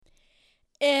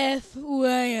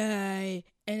FYI,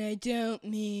 and I don't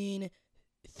mean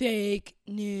fake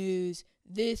news,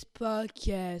 this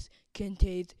podcast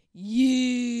contains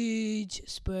huge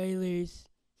spoilers.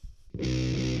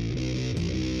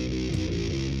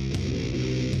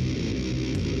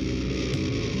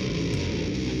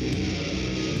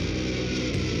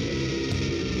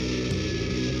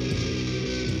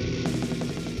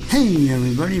 Hey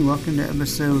everybody, welcome to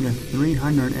episode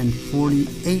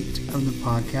 348 of the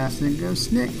podcast that goes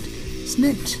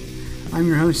Snicked. I'm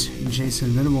your host,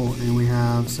 Jason Venable, and we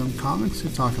have some comics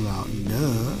to talk about.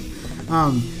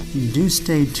 Do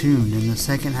stay tuned. In the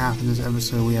second half of this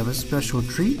episode, we have a special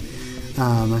treat.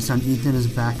 My son Ethan is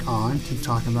back on to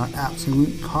talk about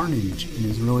Absolute Carnage, and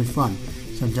it's really fun.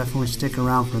 So definitely stick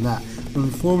around for that. But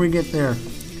before we get there,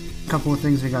 a couple of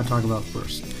things we got to talk about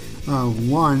first.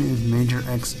 One is Major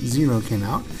X Zero came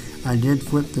out. I did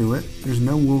flip through it. There's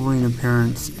no Wolverine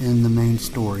appearance in the main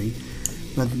story,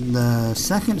 but the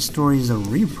second story is a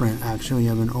reprint actually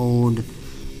of an old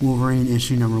Wolverine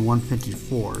issue number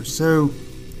 154. So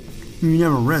if you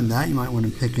never read that, you might want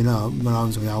to pick it up, but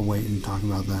obviously I'll wait and talk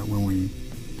about that when we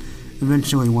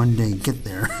eventually one day get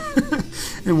there.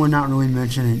 And we're not really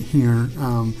mentioning it here.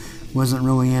 Wasn't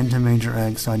really into Major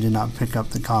X, so I did not pick up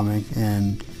the comic,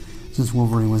 and since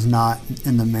Wolverine was not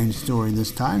in the main story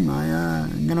this time,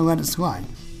 I'm going to let it slide.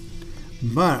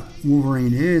 But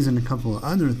Wolverine is in a couple of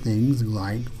other things,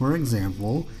 like, for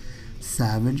example,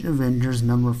 Savage Avengers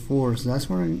number 4. So that's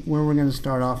where we're going to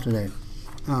start off today.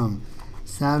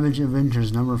 Savage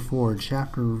Avengers number 4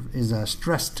 chapter is a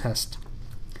stress test.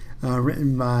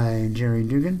 Written by Jerry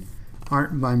Dugan,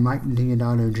 art by Mike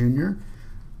Deodato Jr.,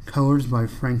 colors by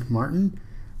Frank Martin,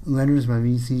 letters by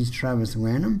VC's Travis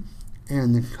Lanham,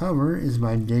 and the cover is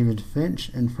by David Finch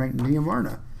and Frank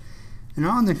Diamarta. And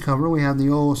on the cover we have the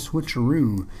old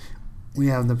switcheroo. We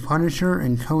have the Punisher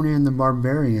and Conan the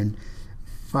Barbarian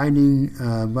fighting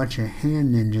a bunch of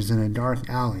hand ninjas in a dark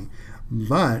alley.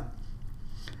 But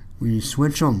we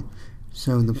switch them.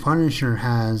 So the Punisher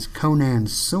has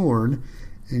Conan's sword,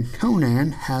 and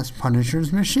Conan has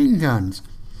Punisher's machine guns.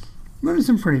 But it's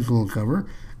a pretty cool cover.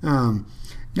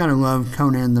 Gotta love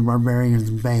Conan the Barbarian's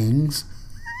bangs.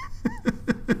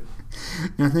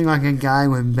 Nothing like a guy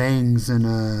with bangs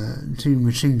and 2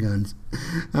 machine guns.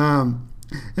 And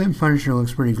Punisher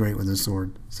looks pretty great with his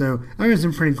sword. So I think it's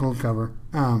a pretty cool cover.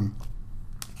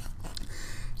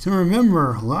 So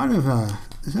remember, a lot of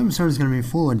this episode is going to be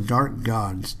full of dark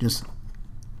gods. Just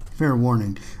fair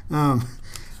warning. So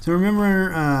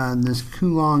remember this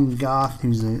Kulong Goth,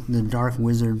 who's the dark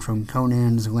wizard from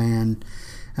Conan's land,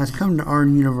 has come to our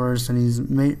universe, and he's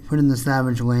put in the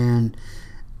Savage Land.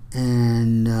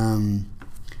 And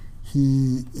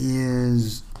he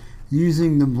is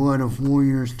using the blood of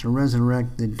warriors to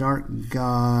resurrect the dark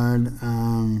god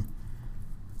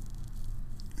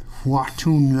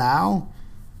Huatun Lao,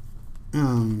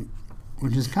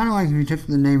 which is kind of like if you took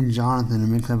the name Jonathan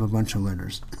and mixed up a bunch of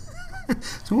letters.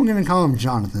 So we're going to call him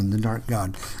Jonathan, the dark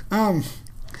god.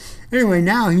 Anyway,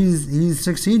 now he's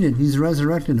succeeded. He's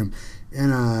resurrected him.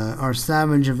 And our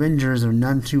Savage Avengers are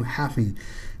none too happy.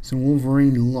 So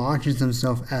Wolverine launches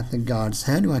himself at the god's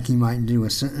head like he might do a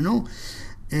sentinel,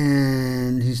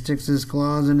 and he sticks his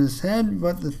claws in his head,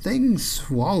 but the thing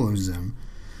swallows him.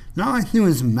 Not like through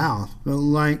his mouth, but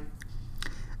like,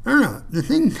 I don't know, the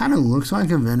thing kind of looks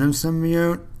like a Venom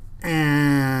symbiote,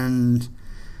 and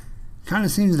kind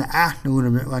of seems to act a little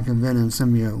bit like a Venom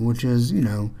symbiote, which is,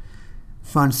 fun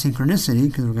synchronicity,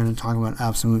 because we're going to talk about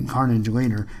Absolute Carnage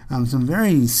later. Some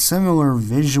very similar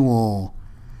visual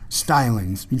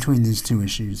stylings between these two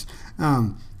issues.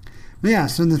 But yeah,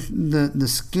 so the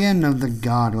skin of the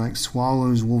god like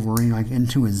swallows Wolverine like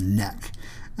into his neck,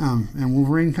 and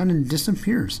Wolverine kind of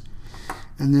disappears.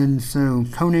 And then so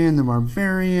Conan the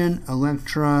Barbarian,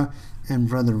 Elektra, and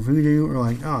Brother Voodoo are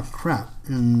like, oh crap,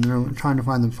 and they're trying to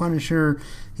find the Punisher.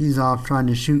 He's off trying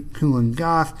to shoot Kulong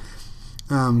Goth.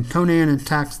 Conan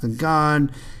attacks the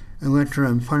god. Elektra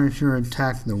and Punisher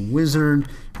attack the wizard,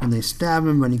 and they stab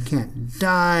him, but he can't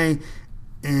die.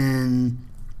 And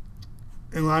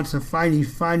lots of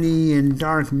fighty and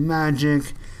dark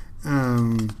magic.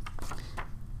 Kulong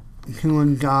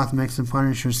Goth makes the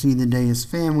Punisher see the day his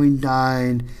family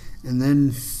died, and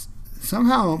then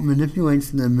somehow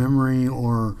manipulates the memory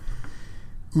or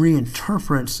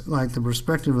reinterprets like the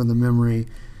perspective of the memory,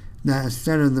 that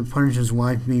instead of the Punisher's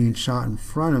wife being shot in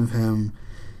front of him,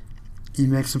 he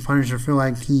makes the Punisher feel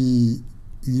like he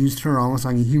used her almost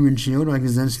like a human shield, like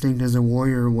his instinct as a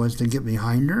warrior was to get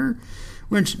behind her,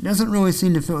 which doesn't really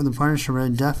seem to fit with the Punisher, but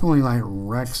it definitely like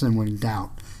wrecks him with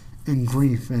doubt and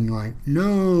grief and like,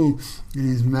 no, and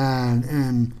he's mad.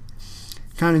 And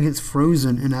kind of gets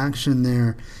frozen in action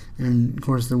there, and of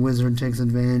course the wizard takes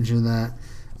advantage of that.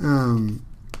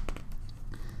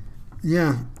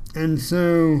 Yeah, and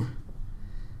so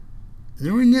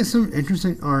then we get some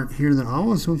interesting art here that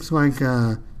almost looks like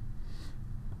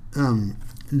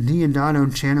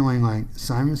Diodato channeling like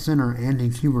Simonson or Andy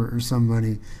Kubert or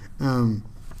somebody.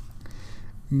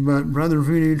 But Brother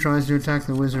Voodoo tries to attack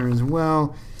the wizard as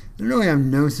well. They really have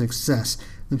no success.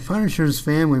 The Punisher's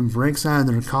family breaks out of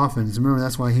their coffins. Remember,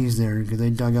 that's why he's there, because they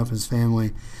dug up his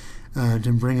family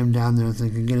to bring him down there so they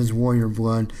could get his warrior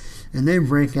blood. And they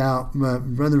break out,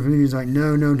 but Brother Voodoo's like,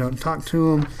 no, don't talk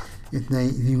to them. If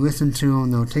you listen to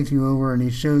them, they'll take you over. And he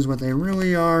shows what they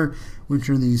really are, which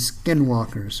are these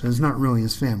skinwalkers. So it's not really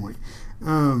his family.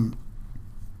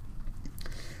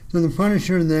 So the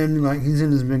Punisher then, like, he's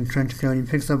in his big trench coat, he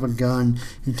picks up a gun,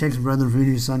 he takes Brother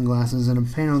Voodoo's sunglasses and a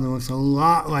panel that looks a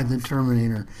lot like the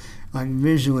Terminator, like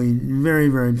visually, very,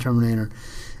 very Terminator.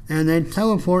 And they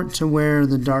teleport to where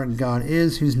the Dark God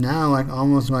is, who's now like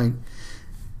almost like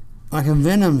a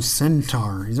Venom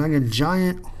centaur. He's like a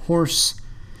giant horse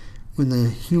with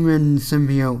a human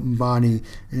symbiote body,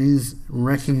 and he's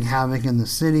wreaking havoc in the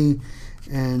city,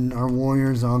 and our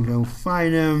warriors all go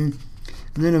fight him.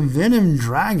 And then a Venom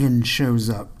dragon shows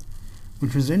up,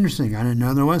 which was interesting. I didn't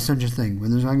know there was such a thing, but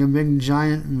there's like a big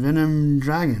giant Venom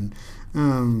dragon.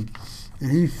 And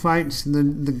he fights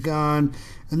the god.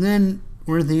 And then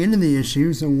we're at the end of the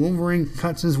issue, so Wolverine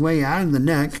cuts his way out of the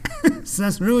neck. So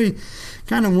that's really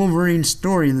kind of Wolverine's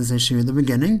story in this issue. At the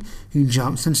beginning, he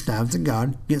jumps and stabs the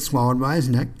god, gets swallowed by his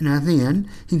neck, and at the end,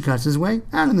 he cuts his way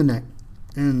out of the neck.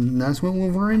 And that's what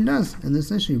Wolverine does in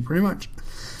this issue, pretty much.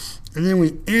 And then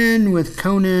we end with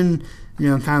Conan,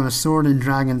 kind of a sword and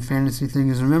dragon fantasy thing.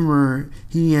 Because remember,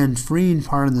 he had freed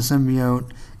part of the symbiote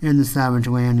in the Savage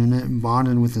Land, and it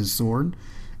bonded with his sword.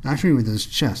 Actually, with his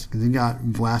chest, because he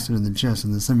got blasted in the chest,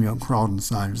 and the symbiote crawled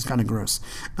inside. It was kind of gross.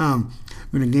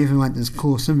 But it gave him like this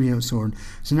cool symbiote sword.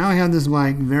 So now we have this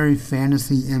like very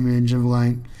fantasy image of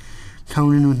like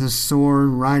Conan with his sword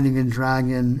riding a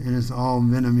dragon, and it's all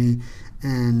venomy.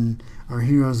 And our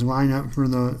heroes line up for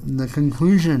the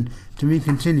conclusion to be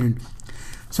continued.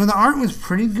 So the art was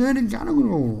pretty good. It got a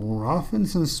little rough in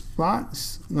some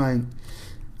spots. Like,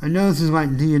 I know this is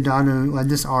like Diodato, like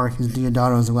this arc is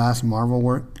Diodato's last Marvel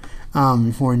work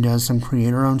before he does some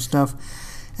creator-owned stuff.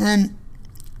 And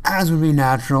as would be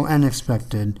natural and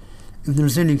expected, if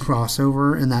there's any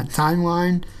crossover in that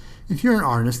timeline, if you're an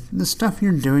artist, the stuff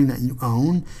you're doing that you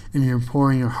own and you're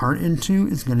pouring your heart into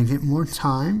is going to get more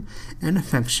time and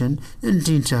affection and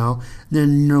detail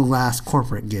than your last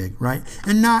corporate gig, right?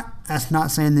 And that's not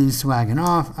saying that he's swagging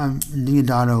off.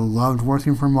 Diodato loved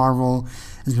working for Marvel,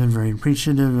 has been very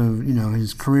appreciative of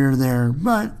his career there,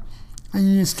 but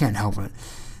you just can't help it.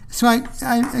 So I'm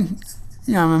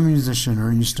a musician,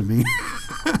 or used to be.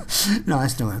 No, I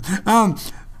still am.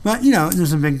 But,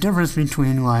 there's a big difference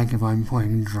between, like, if I'm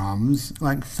playing drums,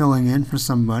 like filling in for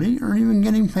somebody, or even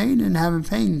getting paid and have a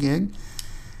paying gig,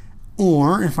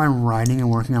 or if I'm writing and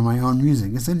working on my own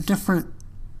music. It's a different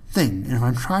thing. And if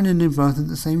I'm trying to do both at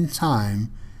the same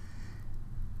time,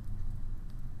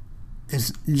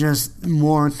 it's just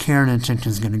more care and attention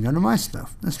is going to go to my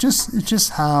stuff. It's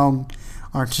just how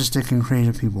artistic and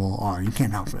creative people are. You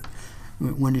can't help it.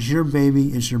 When it's your baby,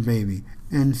 it's your baby.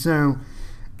 And so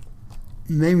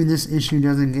maybe this issue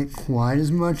doesn't get quite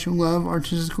as much love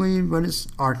artistically, but it's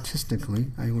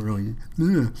artistically. But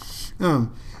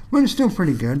it's still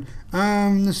pretty good.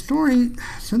 The story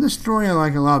I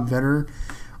like a lot better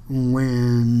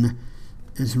when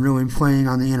it's really playing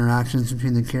on the interactions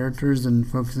between the characters and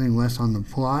focusing less on the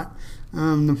plot.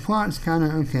 The plot's kind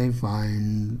of okay,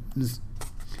 fine. Just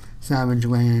Savage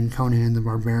Land, Conan the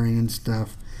Barbarian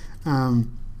stuff. I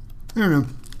don't know.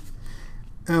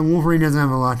 Wolverine doesn't have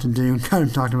a lot to do. Kind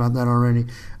of talked about that already.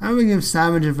 I would give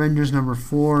Savage Avengers number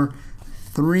 4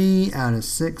 3 out of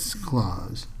 6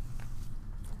 claws.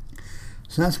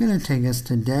 So that's going to take us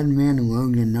to Dead Man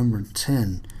Logan number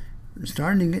 10. We're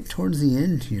starting to get towards the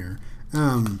end here.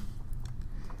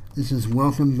 This is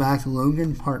Welcome Back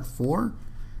Logan Part 4.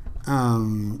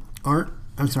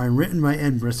 Written by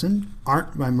Ed Brisson.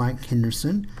 Art by Mike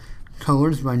Henderson.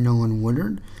 Colors by Nolan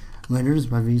Woodard. Letters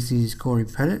by VC's Corey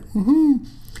Pettit. Woohoo!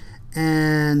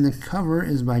 And the cover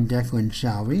is by Declan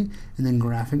Shalvey, and then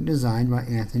graphic design by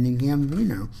Anthony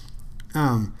Gambino.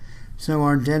 So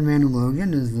our Dead Man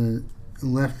Logan is the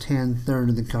left-hand third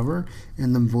of the cover,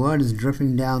 and the blood is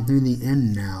dripping down through the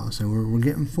end now. So we're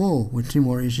getting full with 2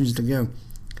 more issues to go.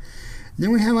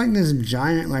 Then we have like this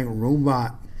giant like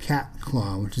robot cat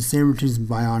claw, which is Sabretooth's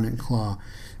bionic claw.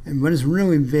 But it's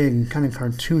really big and kind of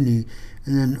cartoony.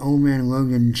 and then Old Man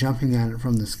Logan jumping at it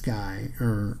from the sky,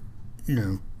 or,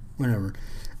 whatever.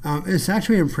 It's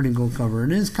actually a pretty cool cover.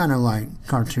 It is kind of like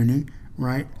cartoony,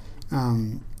 right?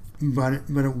 But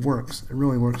it works. It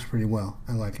really works pretty well.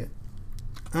 I like it.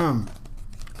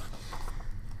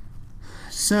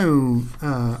 So,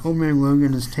 Old Man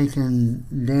Logan has taken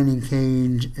Danny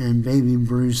Cage and Baby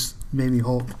Bruce, Baby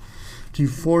Hulk, to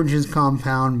forge his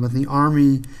compound, but the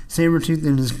army, Sabretooth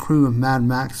and his crew of Mad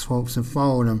Max folks have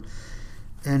followed him.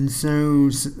 And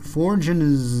so, Forge and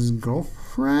his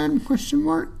girlfriend,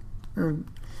 or,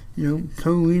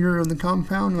 co-leader of the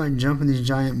compound, like, jump in these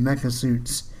giant mecha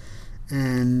suits.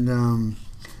 And,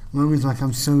 Logan's like,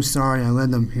 I'm so sorry I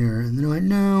led them here. And they're like,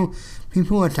 no,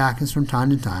 people attack us from time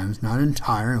to time. It's not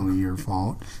entirely your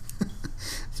fault.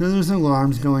 So there's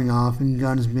alarms going off and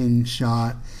guns being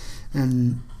shot.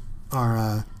 And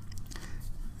our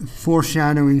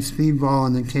foreshadowing Speedball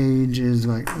in the cage is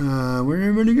like, where'd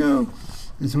everybody go?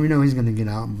 And so we know he's going to get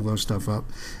out and blow stuff up.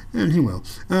 And he will.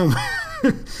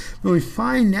 But we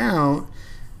find out,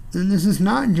 and this is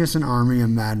not just an army of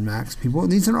Mad Max people.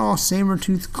 These are all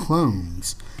Sabretooth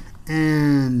clones.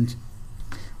 And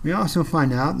we also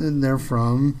find out that they're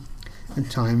from a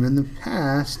time in the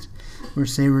past where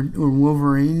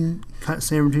Wolverine cut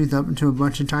Sabretooth up into a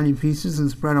bunch of tiny pieces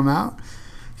and spread them out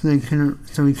so he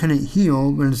couldn't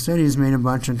heal, but instead he's made a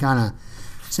bunch of kind of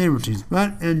Sabretooth.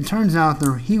 But it turns out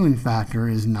their healing factor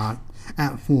is not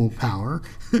at full power.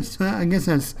 So I guess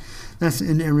that's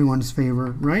in everyone's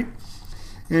favor, right?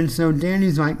 And so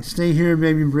Danny's like, stay here,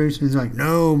 Baby Bruce. And he's like,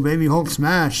 no, Baby Hulk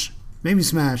smash. Baby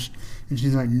smash. And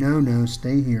she's like, no,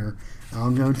 stay here.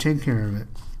 I'll go take care of it.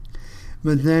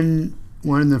 But then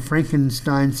one of the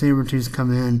Frankenstein Sabretooths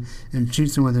come in and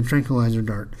shoots him with a tranquilizer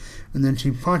dart. And then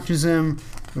she punches him.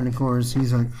 And of course,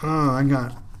 he's like, oh, I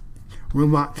got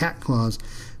robot cat claws.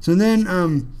 So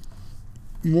then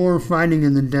more fighting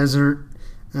in the desert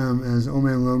as Old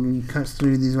Man Logan cuts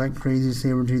through these like crazy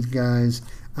Sabretooth guys.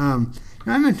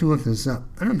 I meant to look this up.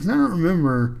 Because I don't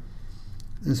remember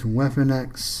this Weapon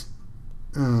X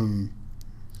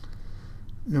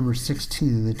number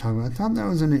 16 that they talk about. I thought that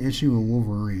was in an issue of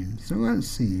Wolverine. So let's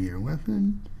see here.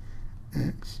 Weapon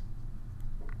X.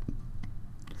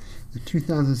 The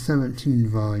 2017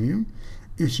 volume.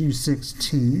 Issue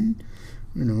 16.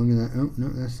 We're going to look at that. Oh, no,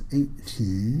 that's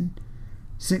 18.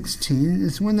 16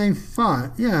 is when they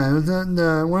fought. Yeah, it was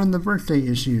the one of the birthday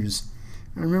issues.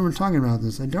 I remember talking about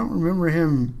this. I don't remember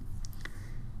him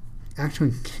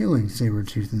actually killing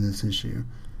Sabretooth in this issue.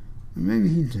 Maybe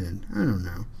he did. I don't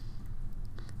know.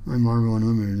 My Marvel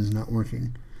Unlimited is not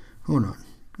working. Hold on.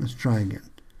 Let's try again.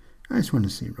 I just want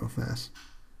to see real fast.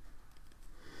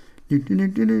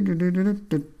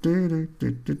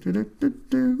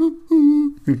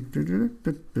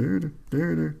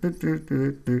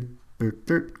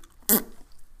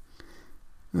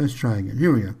 Let's try again.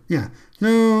 Here we go. Yeah.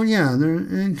 So, yeah,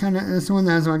 it's the one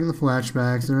that has like the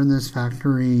flashbacks. They're in this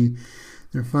factory.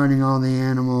 They're fighting all the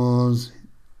animals.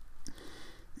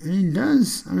 And he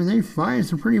does, they fight.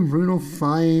 It's a pretty brutal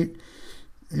fight.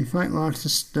 They fight lots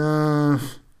of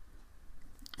stuff.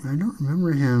 I don't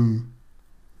remember him.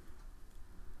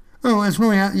 Oh, that's when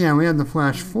we had the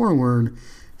flash forward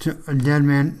to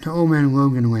Old Man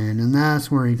Logan land, and that's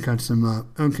where he cuts him up.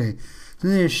 Okay. So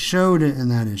they showed it in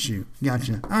that issue.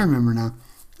 Gotcha. I remember now.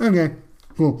 Okay,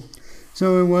 cool.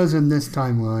 So it was in this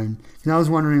timeline. Because I was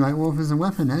wondering, like, well, if it's a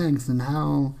Weapon X, then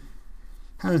how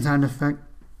does that affect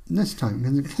this time?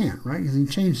 Because it can't, right? Because he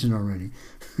changed it already.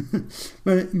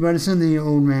 but it's in the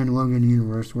Old Man Logan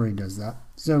universe where he does that.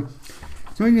 So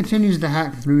he continues to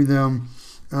hack through them.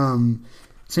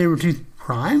 Sabretooth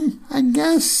Prime, I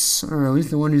guess, or at least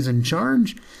the one who's in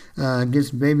charge,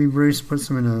 gets Baby Bruce, puts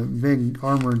him in a big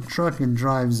armored truck, and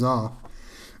drives off.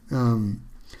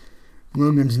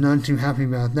 Logan's not too happy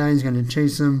about that. He's going to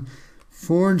chase him.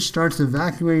 Forge starts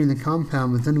evacuating the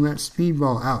compound, but then lets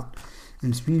Speedball out.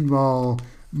 And Speedball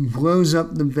blows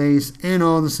up the base and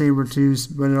all the Sabretooths,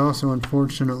 but it also,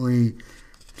 unfortunately,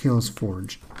 kills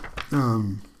Forge.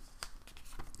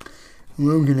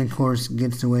 Logan, of course,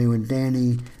 gets away with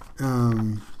Danny.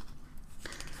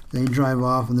 They drive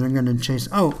off, and they're going to chase...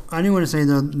 Oh, I do want to say,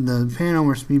 the panel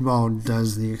where Speedball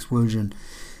does the explosion,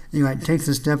 he takes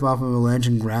a step off of a ledge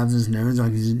and grabs his nose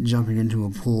like he's jumping into a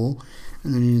pool,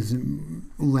 and then he just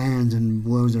lands and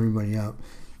blows everybody up.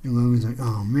 And Logan's like,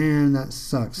 oh, man, that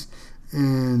sucks.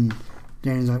 And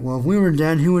Danny's like, well, if we were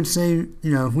dead, who would save...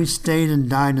 if we stayed and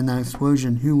died in that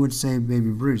explosion, who would save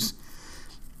Baby Bruce?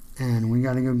 And we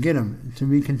got to go get him. To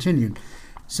be continued.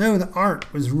 So the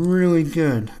art was really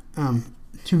good.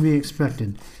 To be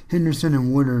expected. Henderson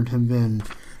and Woodard have been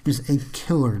just a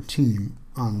killer team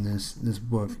on this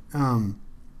book.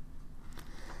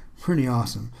 Pretty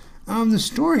awesome. The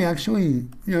story actually,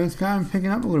 it's kind of picking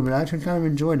up a little bit. I actually kind of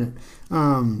enjoyed it.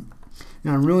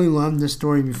 I really loved the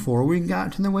story before we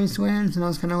got to the Wastelands, and I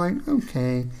was kind of like,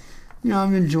 okay,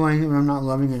 I'm enjoying it, but I'm not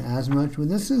loving it as much. But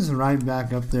this is right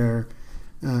back up there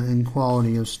in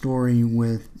quality of story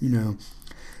with, the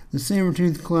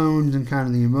Sabretooth clones and kind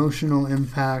of the emotional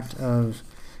impact of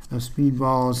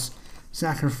Speedball's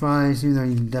sacrifice, even though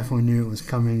you definitely knew it was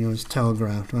coming. It was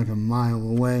telegraphed like a mile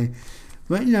away.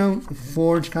 But,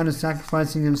 Forge kind of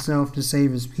sacrificing himself to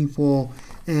save his people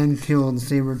and kill the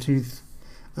Sabretooth.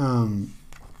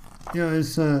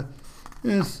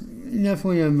 It's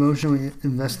definitely emotionally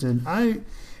invested. I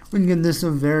would give this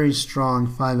a very strong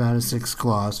 5 out of 6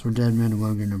 claws for Dead Man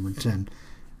Logan number 10.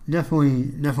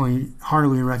 Definitely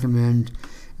heartily recommend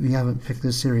if you haven't picked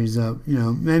this series up.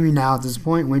 Maybe now at this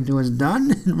point, wait till it's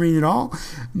done and read it all.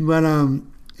 But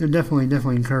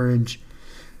definitely encourage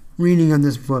reading of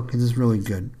this book because it's really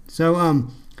good. So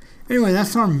anyway,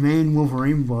 that's our main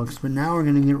Wolverine books, but now we're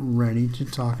going to get ready to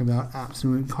talk about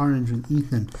Absolute Carnage with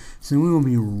Ethan. So we will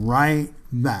be right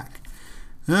back.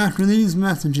 After these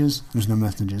messages, there's no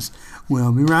messages.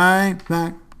 We'll be right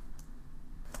back.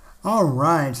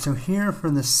 Alright, so here for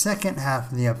the second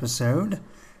half of the episode,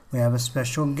 we have a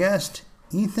special guest,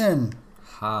 Ethan.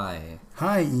 Hi.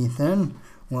 Hi, Ethan.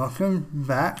 Welcome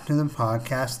back to the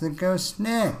podcast that goes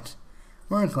snicked.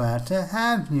 We're glad to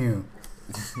have you.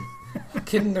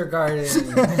 Kindergarten.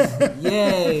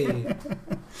 Yay.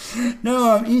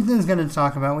 No, Ethan's going to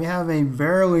talk about, we have a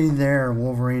barely there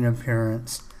Wolverine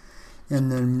appearance in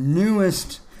the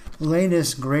newest,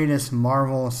 latest, greatest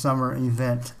Marvel summer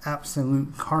event,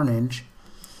 Absolute Carnage.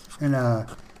 And,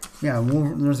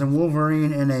 there's a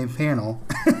Wolverine in a panel.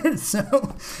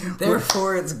 So,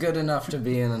 therefore, it's good enough to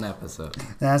be in an episode.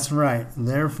 That's right.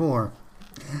 Therefore.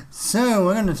 So,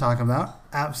 we're going to talk about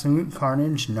Absolute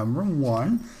Carnage number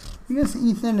 1. I guess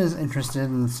Ethan is interested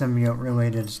in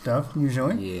symbiote-related stuff,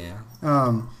 usually. Yeah.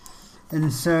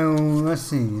 And so, let's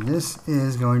see. This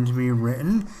is going to be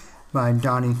written by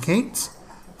Donny Cates,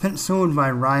 penciled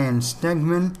by Ryan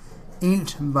Stegman,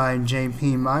 inked by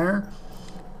J.P. Meyer,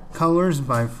 colors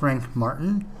by Frank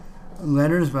Martin,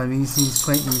 letters by VC's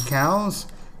Clayton Cowles,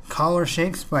 collar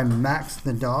shakes by Max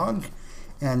the Dog,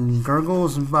 and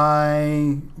gurgles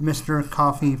by Mr.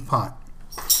 Coffee Pot.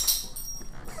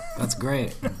 That's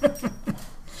great.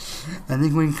 I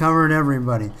think we covered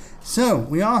everybody. So,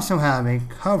 we also have a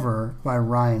cover by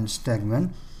Ryan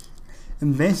Stegman.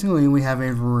 And basically, we have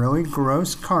a really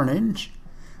gross Carnage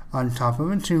on top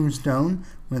of a tombstone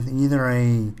with either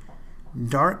a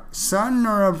dark sun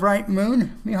or a bright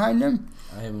moon behind him.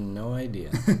 I have no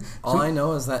idea. All I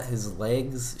know is that his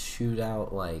legs shoot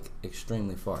out,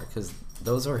 extremely far, because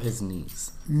those are his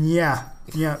knees. Yeah,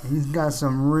 he's got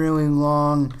some really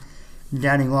long,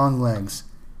 daddy long legs.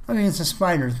 I mean, it's a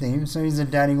spider theme, so he's a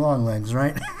daddy long legs,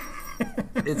 right?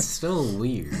 It's still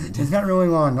weird. He's got really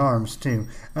long arms, too.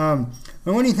 But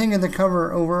what do you think of the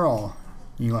cover overall?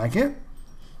 You like it?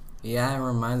 Yeah, it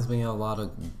reminds me a lot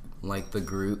of, the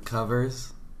Groot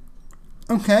covers.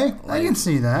 Okay, I can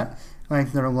see that.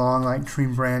 Their long, tree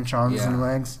branch arms and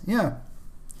legs. Yeah.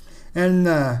 And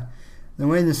the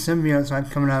way the symbiote's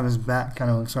coming out of his back kind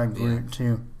of looks like Groot,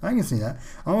 too. I can see that.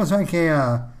 Almost like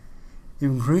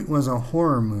if Groot was a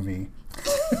horror movie.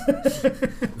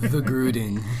 The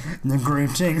Grooting. The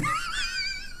Grooting.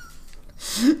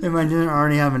 If I didn't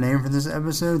already have a name for this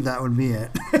episode, that would be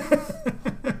it.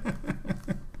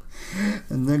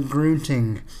 The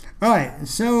Grooting. Alright,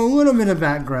 so a little bit of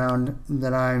background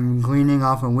that I'm gleaning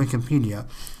off of Wikipedia.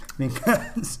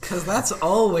 Because that's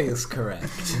always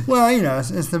correct. Well,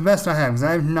 it's the best I have.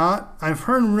 Because I've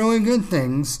heard really good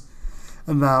things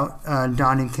about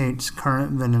Donny Cates'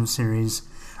 current Venom series.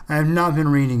 I have not been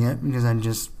reading it because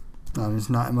it's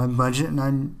not in my budget and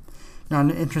I'm not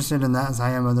interested in that as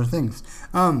I am other things.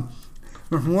 But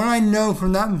from what I know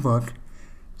from that book,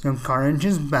 so Carnage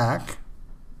is back.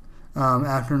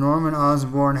 After Norman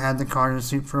Osborn had the Carnage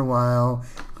suit for a while,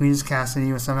 Cletus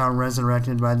Cassidy was somehow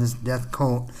resurrected by this death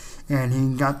cult, and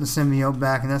he got the symbiote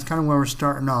back, and that's kind of where we're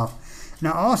starting off.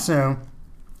 Now, also,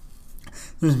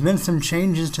 there's been some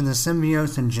changes to the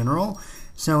symbiotes in general,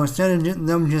 so instead of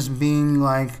them just being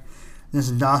this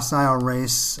docile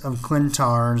race of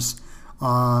Clintars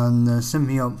on the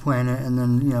symbiote planet, and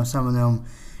then, some of them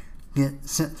get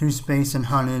sent through space and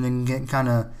hunted and get kind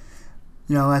of,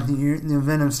 the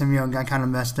Venom symbiote got kind of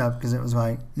messed up because it was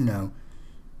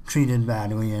treated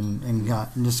badly and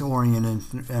got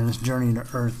disoriented in its journey to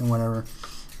Earth and whatever.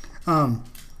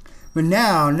 But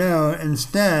now, no,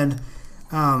 instead,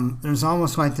 there's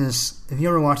almost like this, if you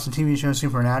ever watched the TV show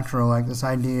Supernatural, like this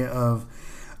idea of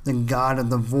the god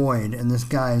of the void, and this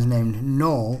guy is named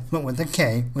Null, but with a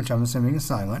K, which I'm assuming is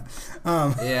silent.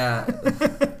 Yeah.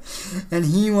 And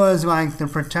he was like the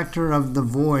protector of the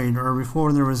void, or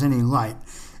before there was any light.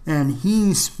 And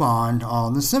he spawned all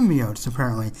the symbiotes,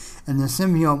 apparently. And the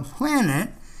symbiote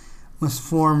planet was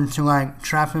formed to like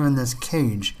trap him in this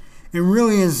cage. It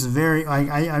really is very, like,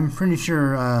 I'm pretty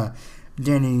sure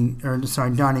Donnie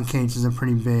Cates is a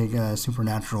pretty big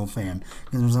Supernatural fan,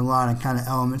 because there's a lot of kind of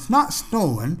elements, not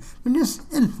stolen, but just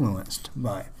influenced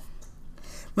by.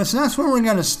 But so that's where we're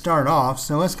going to start off,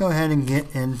 so let's go ahead and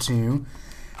get into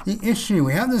the issue.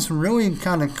 We have this really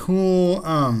kind of cool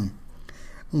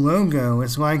logo.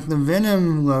 It's like the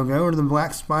Venom logo, or the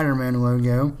Black Spider-Man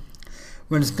logo,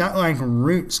 but it's got like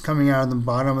roots coming out of the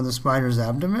bottom of the spider's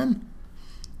abdomen.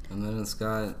 And then it's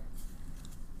got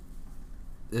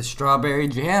this strawberry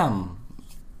jam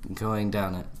going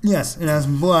down it. Yes, it has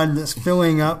blood that's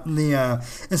filling up the.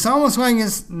 It's almost like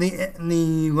it's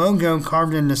the logo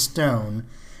carved into stone,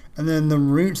 and then the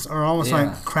roots are almost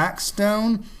like cracked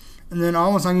stone, and then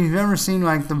almost like you've ever seen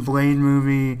like the Blade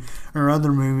movie or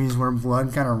other movies where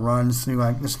blood kind of runs through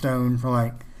like the stone for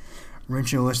like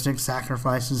ritualistic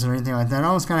sacrifices or anything like that. It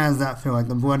almost kind of has that feel, like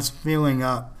the blood's filling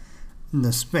up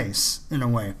the space in a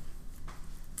way.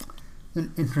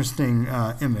 An interesting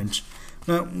image.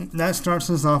 But that starts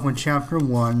us off with Chapter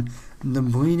 1, The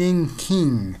Bleeding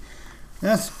King.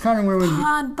 That's kind of where we...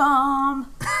 Pod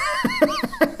bomb!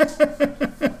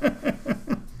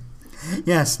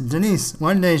 Yes, Denise,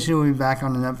 one day she'll be back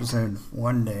on an episode.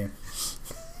 One day.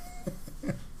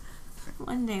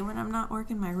 One day when I'm not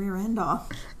working my rear end off.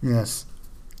 Yes.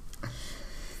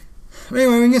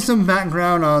 Anyway, we get some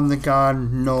background on the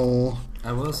god Null.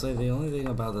 I will say the only thing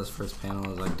about this first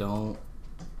panel is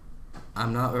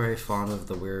I'm not very fond of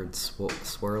the weird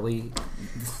swirly.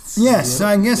 Yes, so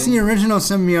I guess the original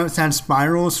symbiotes had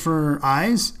spirals for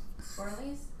eyes.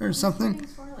 Swirlies? Or something.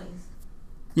 Swirlies.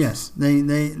 Yes,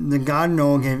 the god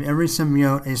Null gave every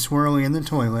symbiote a swirly in the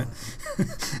toilet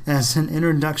as an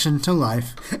introduction to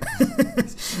life.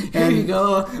 Here you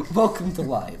go. Welcome to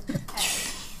life.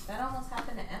 Hey, that almost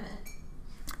happened to Emmett.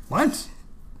 What?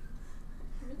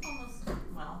 He was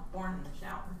almost, born in the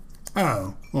shower.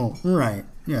 Oh, well, right.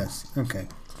 Yes, okay.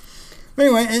 But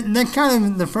anyway,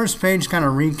 the first page kind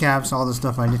of recaps all the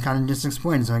stuff I just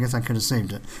explained, so I guess I could have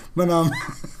saved it. But,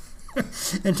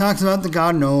 it talks about the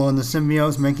god Null and the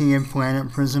symbiotes making a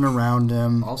planet prison around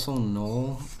him. Also,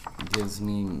 Null gives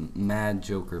me mad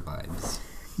Joker vibes.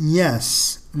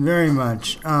 Yes, very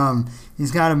much.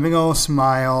 He's got a big old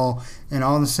smile, and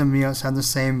all the symbiotes have the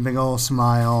same big old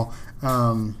smile.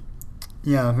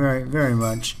 Yeah, very, very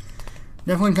much.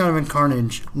 Definitely kind of a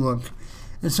Carnage look.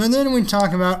 And so then we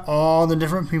talk about all the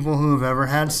different people who have ever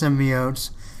had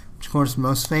symbiotes, which of course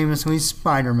most famously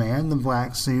Spider-Man, the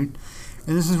black suit.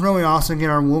 And this is where we also get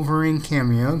our Wolverine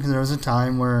cameo, because there was a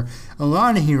time where a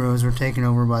lot of heroes were taken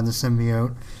over by the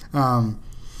symbiote.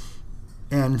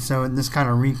 And so this kind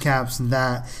of recaps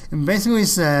that. It basically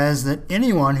says that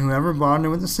anyone who ever bonded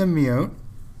with a symbiote,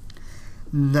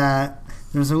 that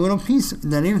there's a little piece,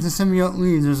 that even if the symbiote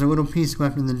leaves, there's a little piece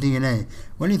left in the DNA.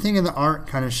 What do you think of the art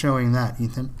kind of showing that,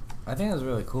 Ethan? I think it's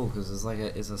really cool because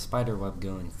it's a spider web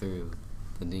going through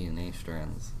the DNA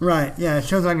strands. Right, yeah, it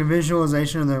shows like a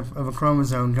visualization of a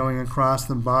chromosome going across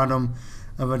the bottom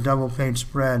of a double-page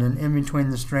spread, and in between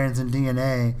the strands of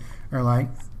DNA are like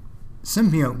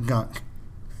symbiote gunk.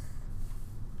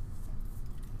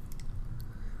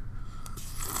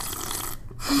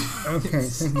 Okay,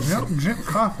 don't drip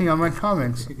coffee on my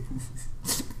comics.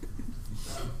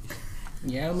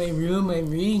 Yeah, my room, I'm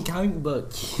reading comic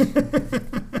books.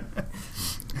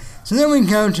 So then we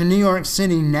go to New York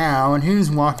City now, and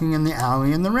who's walking in the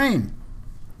alley in the rain?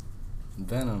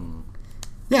 Venom.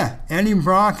 Yeah, Eddie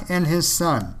Brock and his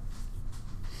son,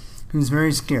 who's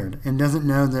very scared and doesn't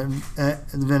know that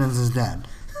Venom's his dad,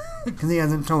 because he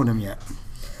hasn't told him yet.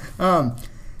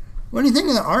 What do you think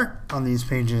of the art on these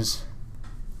pages?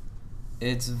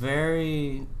 It's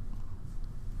very...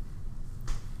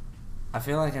 I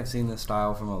feel like I've seen this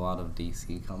style from a lot of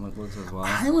DC comic books as well.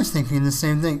 I was thinking the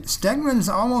same thing. Stegman's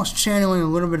almost channeling a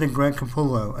little bit of Greg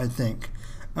Capullo, I think.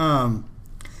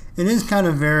 It is kind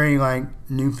of very, like,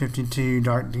 New 52,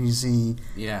 Dark DC.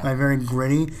 Yeah. Like, very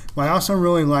gritty. But I also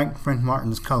really like Frank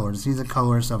Martin's colors. He's a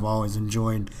colorist I've always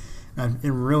enjoyed.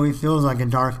 It really feels like a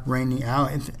dark, rainy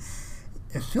alley.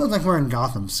 It feels like we're in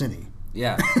Gotham City.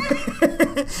 Yeah.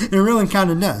 It really kind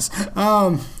of does.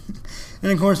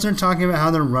 And, of course, they're talking about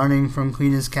how they're running from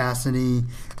Cletus Cassidy.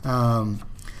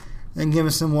 They give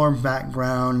us some more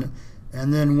background.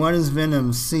 And then what does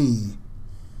Venom see?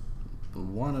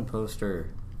 wanted poster.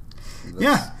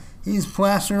 Yeah, he's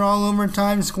plastered all over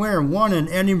Times Square. Wanted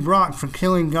Eddie Brock for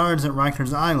killing guards at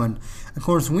Rikers Island. Of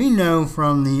course, we know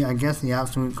from the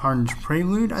Absolute Carnage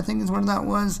prelude, I think is what that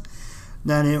was,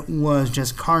 that it was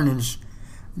just Carnage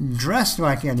dressed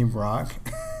like Eddie Brock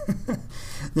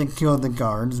that killed the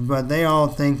guards. But they all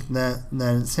think that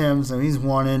it's him, so he's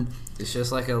wanted. It's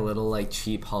just like a little, like,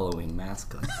 cheap Halloween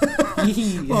mascot.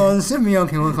 Well, the symbiote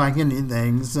can look like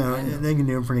anything, so they can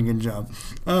do a pretty good job.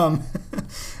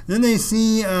 Then they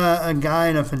see a guy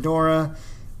in a fedora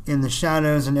in the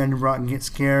shadows, and Eddie Brock gets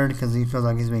scared because he feels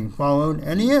like he's being followed.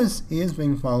 And he is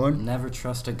being followed. Never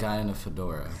trust a guy in a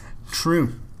fedora.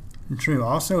 True.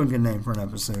 Also a good name for an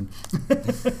episode.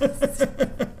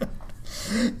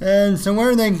 And so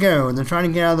where do they go? They're trying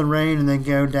to get out of the rain, and they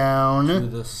go down to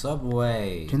the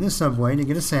subway. To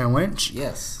get a sandwich.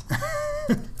 Yes.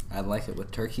 I'd like it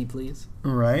with turkey, please.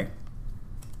 Right.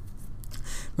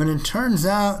 But it turns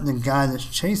out the guy that's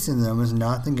chasing them is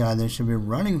not the guy they should be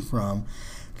running from,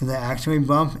 because they actually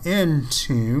bump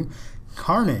into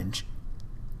Carnage.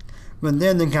 But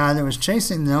then the guy that was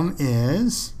chasing them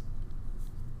is...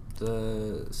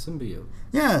 the symbiote.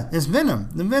 Yeah, it's Venom,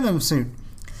 the Venom suit.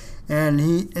 And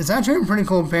it's actually a pretty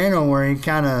cool panel where he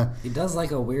kind of... He does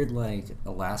like a weird, like,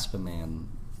 Elastigman.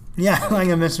 Yeah, like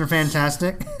a Mr.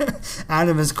 Fantastic out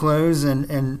of his clothes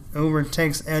and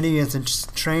overtakes Eddie as the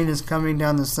train is coming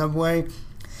down the subway.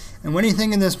 And what do you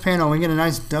think of this panel? We get a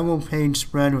nice double-page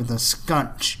spread with a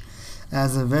scunch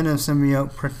as the Venom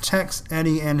symbiote protects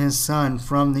Eddie and his son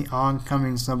from the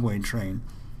oncoming subway train.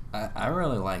 I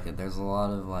really like it. There's a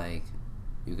lot of, like...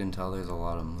 You can tell there's a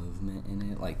lot of movement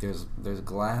in it. Like, there's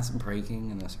glass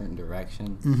breaking in a certain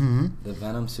direction. Mm-hmm. The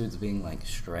Venom suit's being, like,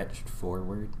 stretched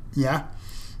forward. Yeah.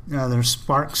 There's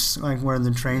sparks, like, where the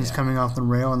train's coming off the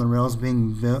rail and the rail's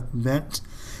being bent.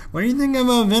 What do you think of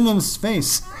Venom's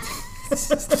face?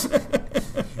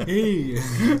 Hey!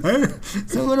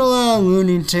 It's a little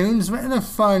Looney Tunes, but in a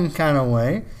fun kind of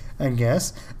way, I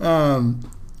guess. So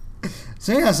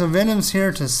Venom's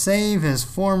here to save his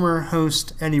former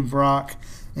host, Eddie Brock,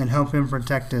 and help him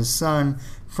protect his son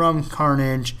from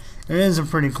Carnage. It is a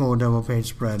pretty cool double-page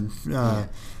spread,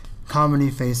 comedy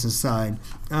face aside.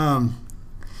 And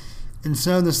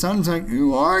so the son's like,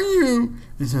 "Who are you?"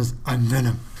 He says, "I'm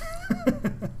Venom."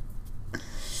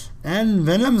 And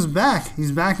Venom's back.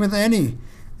 He's back with Eddie.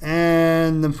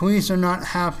 And the police are not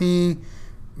happy,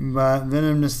 but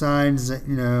Venom decides that,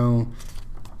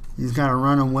 he's got to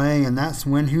run away, and that's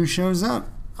when who shows up?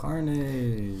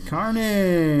 Carnage!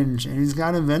 And he's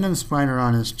got a Venom spider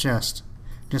on his chest,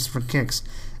 just for kicks.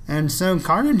 And so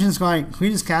Carnage is like,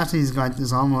 Cletus Cassidy's got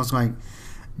this almost like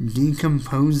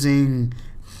decomposing,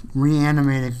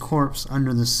 reanimated corpse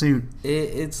under the suit.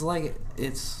 It's like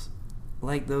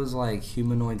those like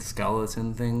humanoid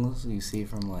skeleton things you see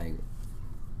from like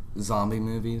zombie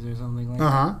movies or something like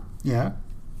that. Yeah.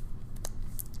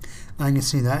 I can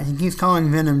see that. He keeps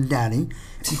calling Venom Daddy.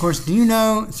 Of course, do you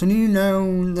know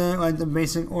the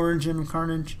basic origin of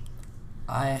Carnage?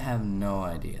 I have no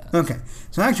idea. Okay.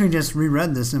 So I actually just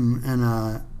reread this in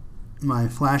my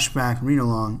flashback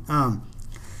read-along.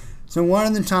 So one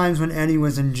of the times when Eddie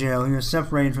was in jail, he was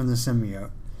separated from the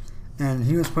symbiote. And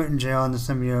he was put in jail, and the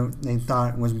symbiote, they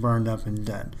thought, was burned up and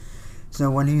dead. So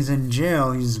when he's in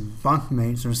jail, he's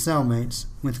bunkmates or cellmates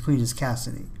with Cletus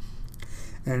Cassidy.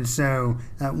 And so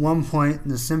at one point,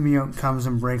 the symbiote comes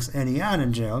and breaks Eddie out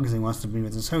of jail because he wants to be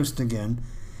with his host again.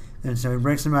 And so he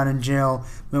breaks him out of jail.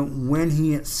 But when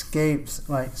he escapes,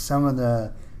 like some of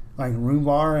the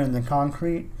rebar in the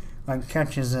concrete,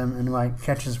 catches him and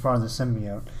catches part of the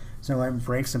symbiote. So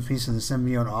breaks a piece of the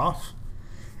symbiote off.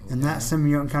 Okay. And that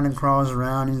symbiote kind of crawls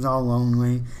around. He's all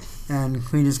lonely. And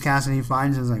Cletus Cassidy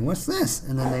finds him, like, "What's this?"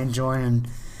 And then they join and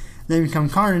they become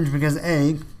Carnage because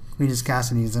Cletus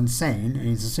Cassidy is insane and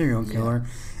he's a serial killer,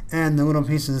 and the little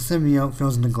piece of the symbiote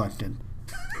feels neglected.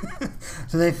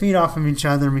 So they feed off of each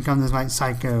other and become this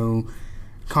psycho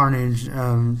Carnage,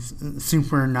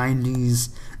 super 90s,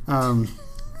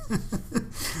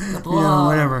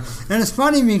 whatever. And it's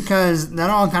funny because that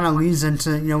all kind of leads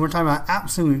into, we're talking about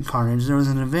Absolute Carnage. There was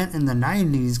an event in the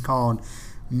 90s called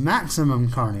Maximum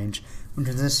Carnage, which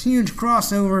is this huge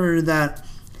crossover that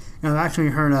I've actually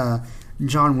heard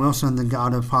John Wilson, the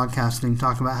god of podcasting,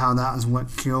 talk about how that was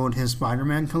what killed his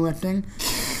Spider-Man collecting.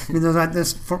 There's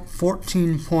this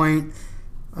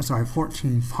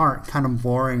 14-part kind of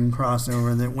boring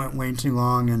crossover that went way too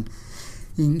long, and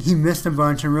he missed a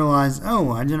bunch and realized,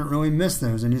 I didn't really miss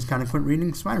those, and he just kind of quit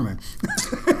reading Spider-Man.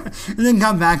 And then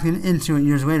got back into it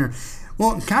years later.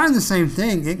 Well, kind of the same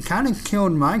thing. It kind of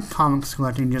killed my comics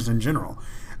collecting just in general.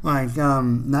 Like,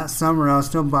 that summer I was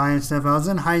still buying stuff. I was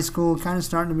in high school, kind of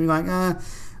starting to be like,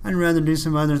 I'd rather do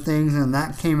some other things. And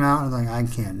that came out, and I was like, I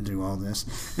can't do all this.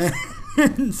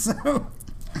 And so,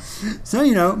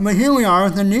 but here we are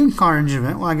with a new Carnage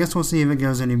event. Well, I guess we'll see if it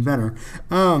goes any better.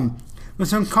 With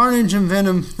some Carnage and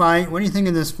Venom fight. What do you think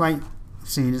of this fight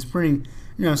scene? It's pretty,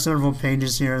 several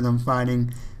pages here of them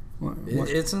fighting.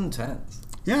 It's intense.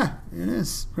 Yeah, it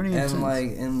is pretty intense. And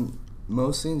like in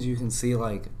most scenes, you can see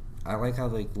like I like how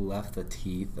they left the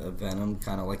teeth of Venom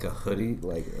kind of like a hoodie,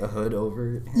 like a hood over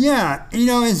him. Yeah,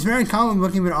 it's very comic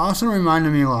booky, but also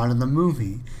reminded me a lot of the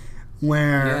movie.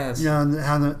 Where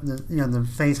how the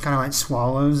face kind of like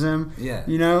swallows him. Yeah.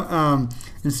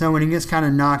 And so when he gets kind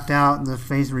of knocked out, the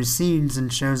face recedes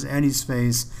and shows Eddie's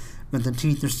face, but the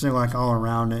teeth are still like all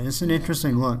around it. It's an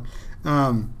interesting look.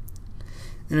 And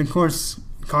of course,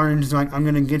 Carnage is like, "I'm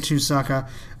gonna get you, sucker,"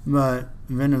 but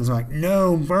Venom's like,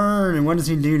 "No, burn!" And what does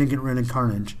he do to get rid of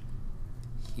Carnage?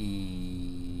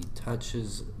 He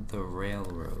touches the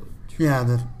railroad track.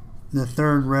 Yeah, the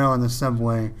third rail in the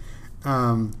subway.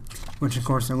 Which of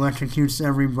course electrocutes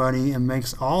everybody and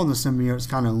makes all the symbiotes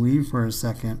kind of leave for a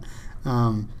second.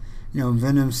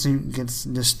 Venom's suit gets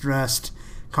distressed.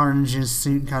 Carnage's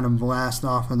suit kind of blasts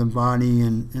off of the body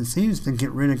and seems to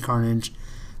get rid of Carnage.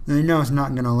 They know it's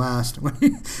not going to last. What do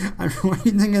you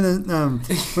think of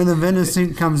when the Venom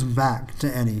suit comes back to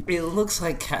Eddie? It looks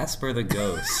like Casper the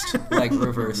Ghost, like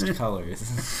reversed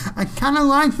colors. I kind of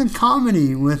like the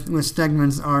comedy with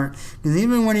Stegman's art, because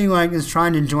even when he is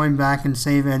trying to join back and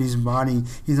save Eddie's body,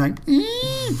 he's like,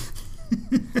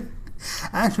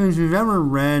 Actually, if you've ever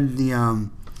read the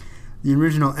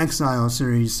original Exile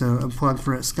series, so a plug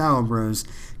for Excalibros,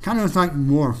 kind of like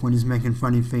Morph when he's making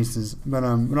funny faces, but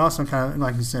also kind of,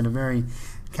 like you said, a very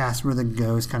Casper the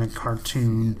Ghost kind of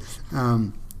cartoon.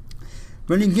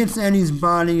 But he gets Eddie's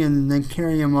body, and they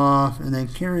carry him off, and they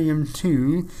carry him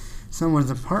to someone's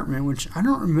apartment, which I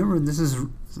don't remember if this is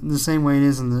the same way it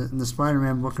is in the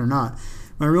Spider-Man book or not.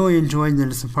 But I really enjoyed that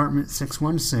it's Apartment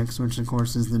 616, which of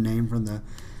course is the name for the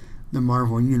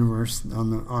Marvel Universe.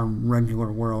 On our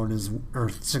regular world is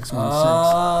Earth 616.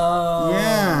 Oh.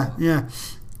 Yeah.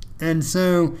 And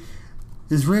so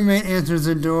his roommate answers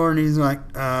the door, and he's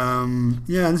like,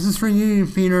 this is for you,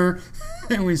 Peter.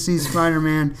 And we see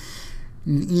Spider-Man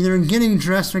either getting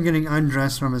dressed or getting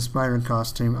undressed from his spider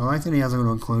costume. I like that he has a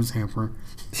little clothes hamper.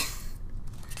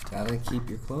 Gotta keep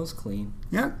your clothes clean.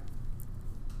 Yep.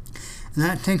 And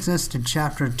that takes us to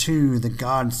Chapter 2, The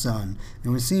Godson.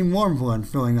 And we see more blood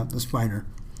filling up the spider.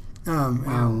 And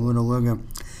a little logo.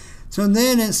 So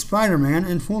then it's Spider-Man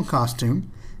in full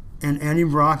costume, and Eddie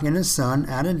Brock and his son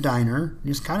at a diner,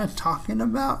 just kind of talking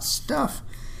about stuff.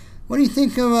 What do you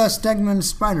think of Stegman's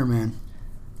Spider-Man?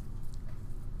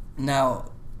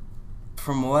 Now,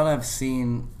 from what I've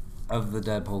seen of the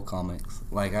Deadpool comics,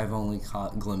 I've only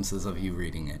caught glimpses of you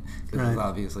reading it, because it's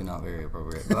obviously not very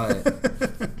appropriate,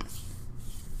 but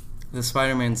the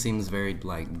Spider-Man seems very,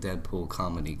 Deadpool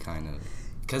comedy, kind of.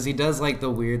 Because he does, the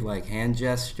weird, hand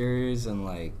gestures, and,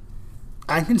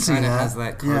 I can see that. Kind of has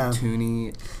that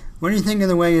cartoony... Yeah. What do you think of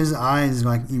the way his eyes,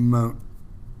 emote?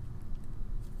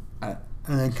 And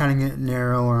they kind of get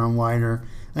narrower and wider.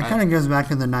 That kind of goes back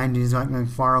to the 90s,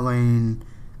 McFarlane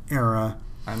era.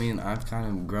 I mean, I've kind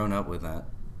of grown up with that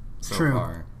so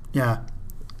far. Yeah.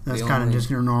 That's kind of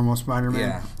just your normal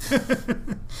Spider-Man. Yeah.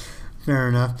 Fair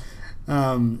enough.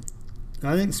 I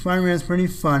think Spider-Man's pretty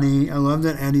funny. I love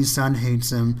that Eddie's son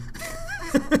hates him.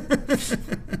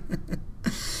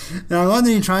 And I love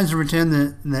that he tries to pretend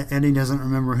that Eddie doesn't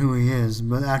remember who he is,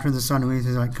 but after the son leaves,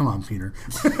 he's like, "Come on, Peter."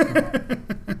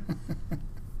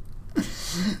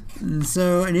 And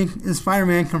so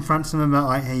Spider-Man confronts him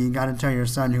about hey, you got to tell your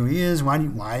son who he is. Why do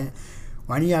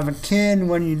you have a kid?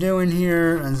 What are you doing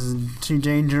here? This is too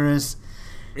dangerous.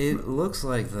 It looks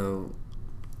like though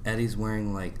Eddie's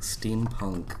wearing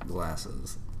steampunk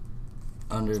glasses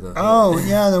under the hood. Oh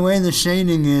yeah, the way the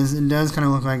shading is, it does kind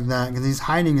of look like that because he's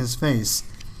hiding his face.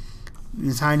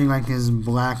 He's hiding his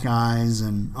black eyes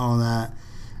and all that.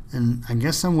 And I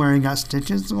guess somewhere he got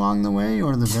stitches along the way,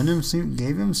 or the Venom suit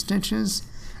gave him stitches.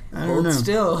 I don't know.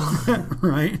 Still.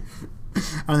 Right?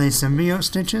 Are they symbiote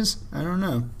stitches? I don't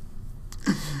know.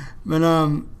 But,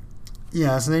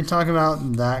 so they talk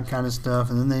about that kind of stuff,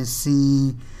 and then they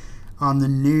see on the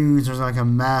news there's a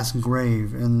mass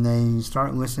grave, and they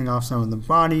start listing off some of the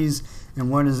bodies,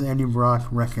 and what does Eddie Brock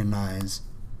recognize?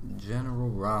 General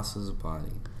Ross's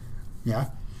body.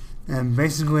 Yeah. And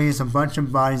basically it's a bunch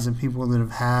of bodies of people that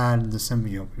have had the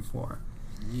symbiote before.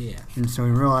 Yeah. And so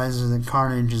he realizes that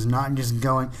Carnage is not just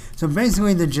going... So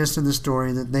basically the gist of the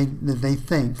story that they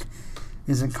think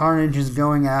is that Carnage is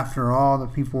going after all the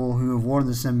people who have wore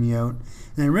the symbiote.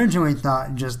 And they originally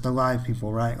thought just the live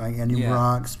people, right? Like Eddie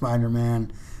Brock,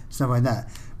 Spider-Man, stuff like that.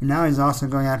 But now he's also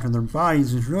going after their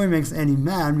bodies, which really makes Eddie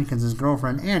mad because his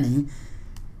girlfriend Annie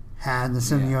had the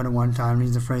symbiote at one time. And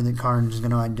he's afraid that Carnage is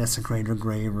going to like desecrate her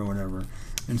grave or whatever.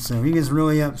 And so he gets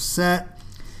really upset,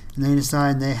 and they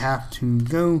decide they have to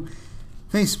go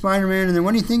face Spider-Man. And then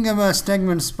what do you think of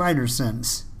Stegman's spider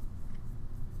sense?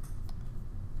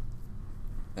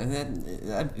 And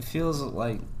then it feels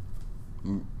like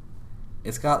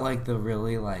it's got like the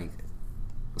really like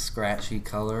scratchy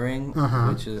coloring,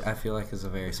 which is, I feel like is a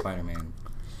very Spider-Man.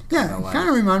 Yeah, it kind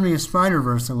of reminds me of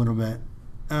Spider-Verse a little bit.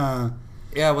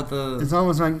 Yeah, with the... It's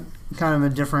almost like kind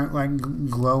of a different like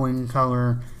glowing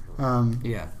color.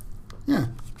 Yeah.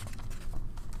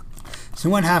 So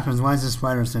what happens? Why is the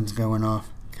spider sense going off?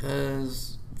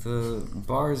 Because the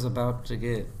bar is about to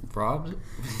get robbed.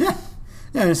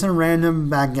 Yeah, it's a random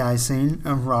bad guy scene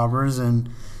of robbers, and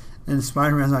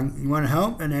Spider-Man's like, you want to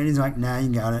help? And Eddie's like, nah, you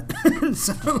got it.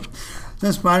 so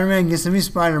Spider-Man gets to be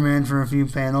Spider-Man for a few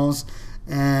panels,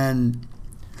 and...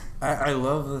 I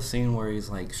love the scene where he's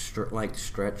like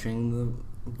stretching the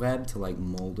web to like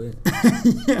mold it.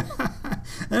 Yeah,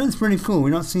 that is pretty cool.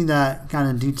 We don't see that kind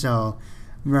of detail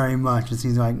very much. It's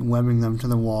he's like webbing them to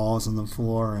the walls and the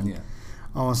floor, and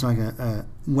almost like a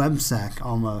web sack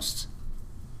almost.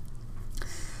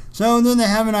 So then they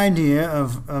have an idea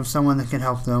of someone that can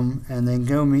help them, and they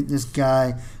go meet this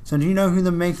guy. So do you know who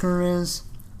the Maker is?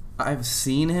 I've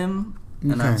seen him,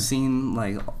 and I've seen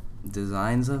like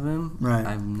designs of him. Right.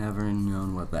 I've never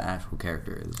known what the actual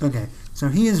character is. Okay, so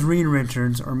he is Reed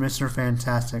Richards, or Mr.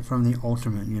 Fantastic from the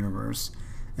Ultimate Universe.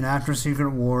 And after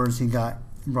Secret Wars, he got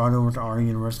brought over to our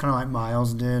universe, kind of like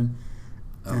Miles did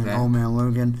in Old Man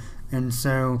Logan. And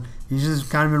so he's just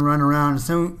kind of been running around.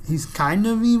 So he's kind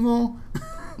of evil.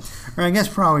 Or I guess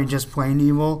probably just plain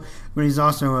evil, but he's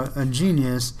also a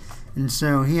genius. And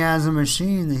so he has a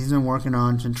machine that he's been working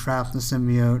on to trap the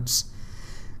symbiotes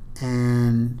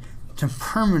and to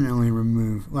permanently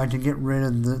remove, like to get rid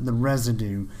of the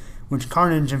residue. Which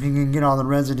Carnage, if he can get all the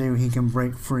residue, he can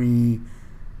break free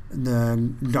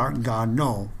the Dark God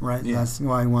Null, right? Yeah. That's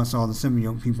why he wants all the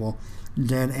symbiote people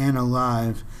dead and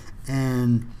alive.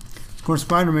 And of course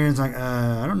Spider-Man's like,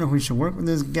 I don't know if we should work with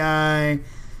this guy.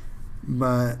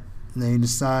 But they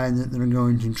decide that they're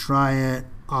going to try it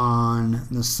on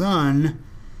the Sun,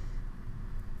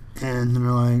 and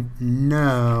they're like,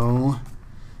 no.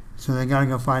 So they gotta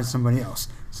go find somebody else.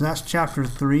 So that's chapter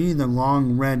 3, The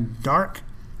Long Red Dark.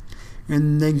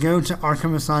 And they go to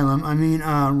Arkham Asylum,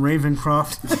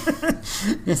 Ravencroft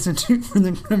Institute for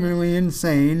the Criminally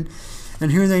Insane.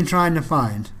 And who are they trying to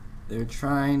find? They're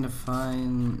trying to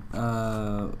find,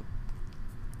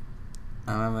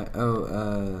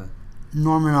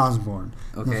 Norman Osborn,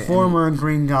 the former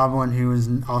Green Goblin, who is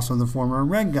also the former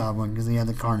Red Goblin, because he had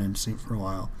the Carnage suit for a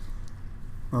while,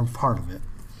 or part of it.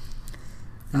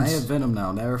 I have Venom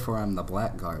now, therefore I'm the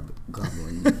Black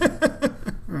Goblin.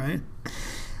 Right.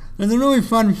 There's a really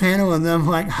fun panel of them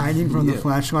like hiding from the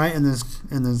flashlight in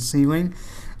the ceiling.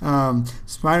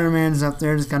 Spider-Man's up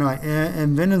there just kind of like,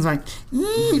 and Venom's like,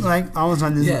 like almost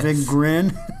on this big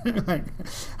grin, like,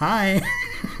 hi.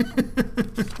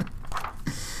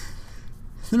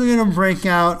 So they're going to break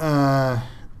out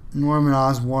Norman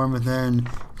Osborn, but then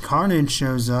Carnage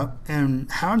shows up. And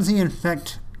how does he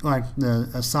infect, like, the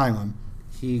asylum?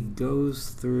 He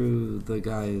goes through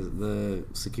the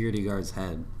security guard's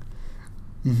head.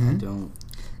 And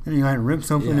he, like, rips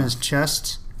open his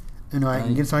chest and,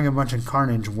 like, gets, like, a bunch of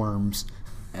Carnage worms.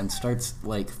 And starts,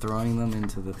 like, throwing them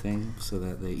into the thing so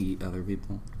that they eat other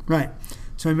people. Right.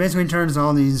 So he basically turns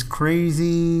all these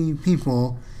crazy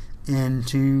people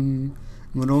into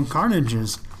little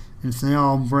Carnages. And so they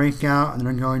all break out and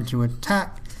they're going to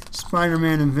attack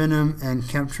Spider-Man and Venom and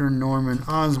capture Norman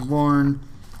Osborn.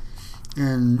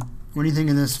 And what do you think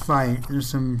of this fight?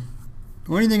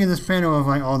 What do you think of this panel of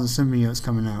like all the symbiotes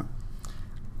coming out?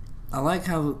 I like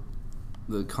how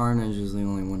the Carnage is the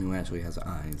only one who actually has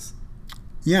eyes.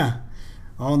 Yeah.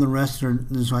 All the rest are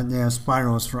just like they have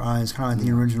spirals for eyes, kind of like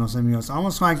the original symbiotes.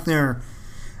 Almost like they're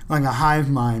like a hive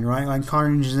mind, right? Like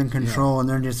Carnage is in control and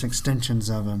they're just extensions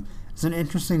of him. It's an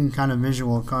interesting kind of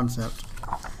visual concept.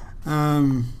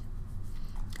 So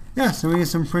we get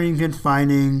some pretty good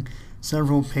fighting,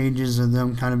 several pages of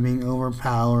them kind of being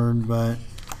overpowered,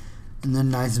 and then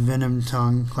nice Venom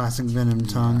tongue, classic Venom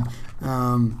tongue.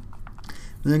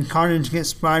 But then Carnage gets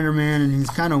Spider-Man and he's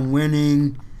kind of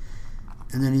winning,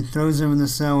 and then he throws him in the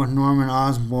cell with Norman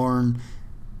Osborn.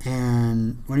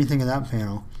 And what do you think of that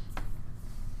panel?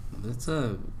 It's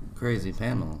a crazy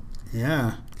panel.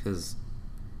 Yeah. Because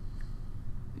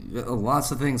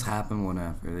lots of things happen one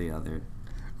after the other.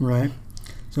 Right.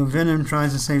 So Venom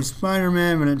tries to save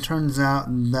Spider-Man, but it turns out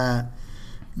that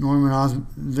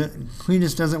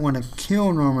Cletus doesn't want to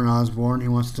kill Norman Osborn. He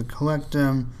wants to collect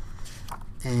him.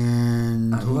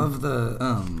 And I love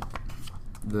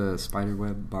the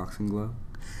spiderweb boxing glove.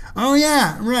 Oh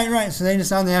yeah, right. So they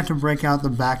decide they have to break out the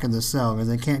back of the cell because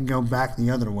they can't go back the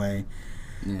other way.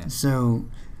 Yeah. So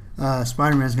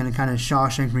Spider-Man's going to kind of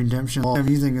Shawshank Redemption.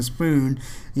 Using a spoon,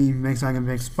 he makes like a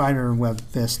big spider web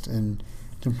fist and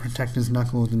to protect his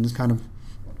knuckles, and just kind of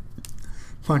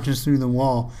punches through the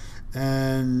wall.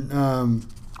 And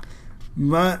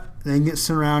but they get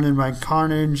surrounded by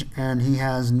Carnage, and he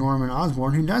has Norman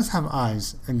Osborn, who does have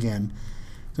eyes again.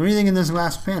 So what do you think in this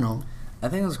last panel? I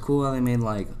think it was cool how they made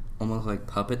like almost like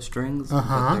puppet strings,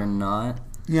 but they're not.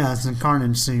 Yeah, it's the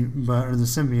Carnage suit, or the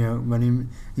symbiote, but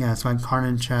it's like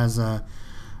Carnage has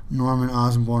Norman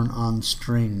Osborn on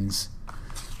strings.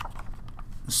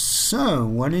 So,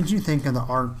 what did you think of the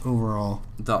art overall?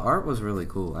 The art was really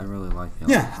cool. I really liked it.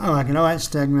 Yeah, I like it. I like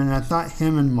Stegman, and I thought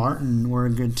him and Martin were a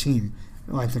good team.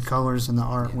 Like the colors and the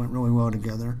art went really well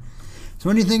together. So,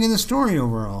 what do you think of the story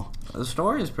overall? The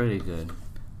story is pretty good.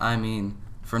 I mean,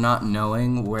 for not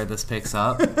knowing where this picks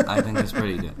up, I think it's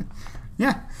pretty good.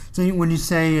 Yeah. So, when you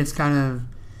say it's kind of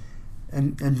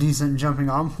a decent jumping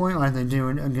on point, like they do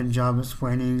a good job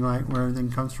explaining like where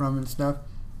everything comes from and stuff?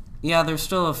 Yeah, there's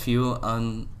still a few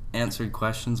unanswered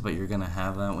questions, but you're going to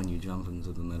have that when you jump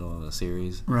into the middle of a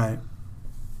series. Right.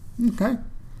 Okay.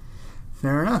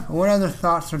 Fair enough. What other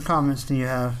thoughts or comments do you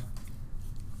have?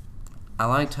 I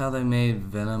liked how they made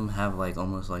Venom have like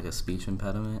almost like a speech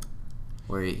impediment,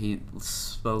 where he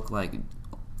spoke like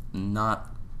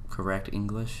not correct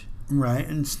English. Right,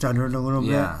 and stuttered a little bit.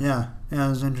 Yeah, it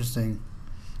was interesting.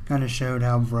 Kind of showed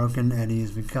how broken Eddie has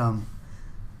become.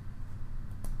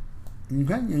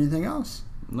 Okay, anything else?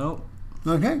 Nope.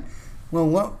 Okay. Well,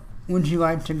 what would you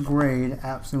like to grade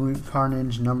Absolute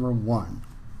Carnage #1?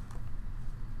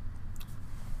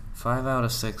 5 out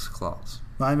of 6 claws.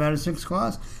 5 out of 6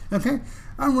 claws? Okay.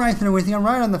 I'm right there with you. I'm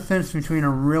right on the fence between a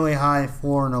really high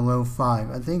 4 and a low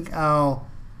 5. I think the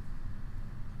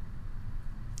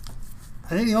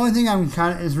only thing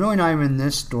is really not even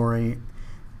this story.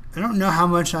 I don't know how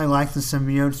much I like the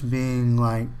symbiotes being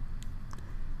like.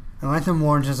 I like them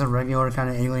more just a regular kind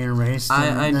of alien race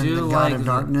than the God of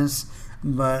Darkness.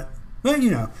 But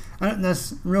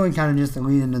that's really kind of just the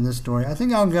lead into this story. I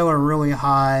think I'll go a really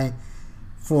high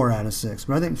 4 out of 6.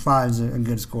 But I think 5 is a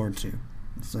good score too.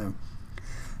 So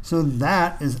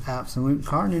that is Absolute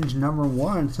Carnage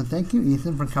 #1. So thank you,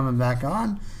 Ethan, for coming back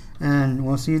on. And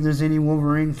we'll see if there's any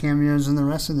Wolverine cameos in the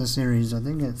rest of the series. I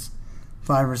think it's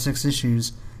 5 or 6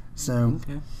 issues. So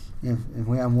if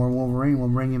we have more Wolverine, we'll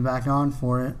bring you back on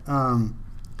for it. So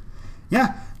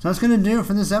that's going to do it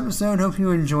for this episode. Hope you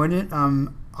enjoyed it.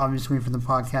 Obviously, for the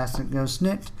podcast that goes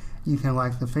Snicked, you can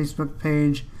like the Facebook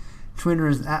page. Twitter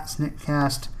is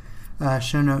 @SnickCast.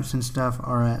 Show notes and stuff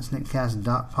are at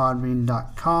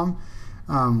snickcast.podbean.com.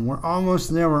 We're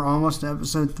almost there. We're almost to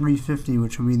episode 350,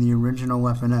 which will be the original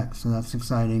Weapon X, so that's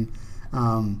exciting.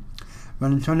 But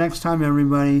until next time,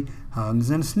 everybody,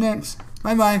 hugs and snicks.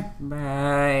 Bye-bye.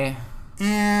 Bye.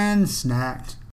 And snacked.